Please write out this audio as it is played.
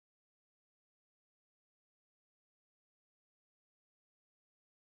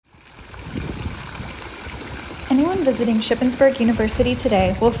Anyone visiting Shippensburg University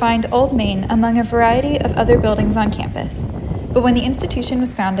today will find Old Main among a variety of other buildings on campus. But when the institution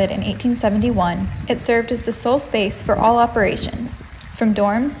was founded in 1871, it served as the sole space for all operations, from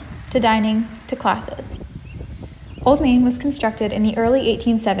dorms to dining to classes. Old Main was constructed in the early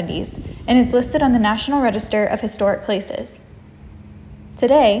 1870s and is listed on the National Register of Historic Places.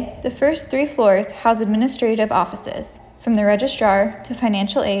 Today, the first 3 floors house administrative offices, from the registrar to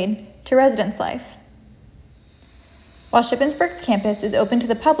financial aid to residence life. While Shippensburg's campus is open to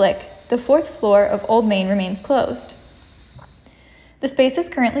the public, the 4th floor of Old Main remains closed. The space is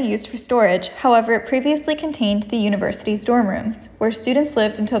currently used for storage, however, it previously contained the university's dorm rooms, where students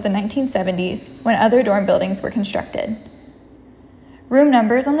lived until the 1970s when other dorm buildings were constructed. Room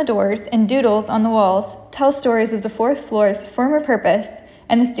numbers on the doors and doodles on the walls tell stories of the 4th floor's former purpose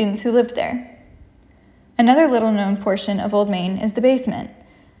and the students who lived there. Another little-known portion of Old Main is the basement.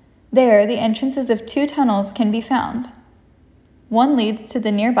 There, the entrances of 2 tunnels can be found. One leads to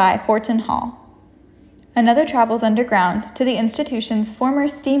the nearby Horton Hall. Another travels underground to the institution's former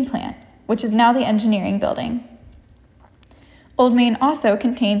steam plant, which is now the engineering building. Old Main also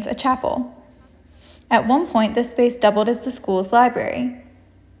contains a chapel. At one point, this space doubled as the school's library.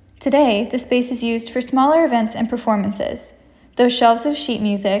 Today, the space is used for smaller events and performances, though shelves of sheet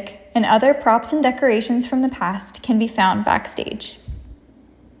music and other props and decorations from the past can be found backstage.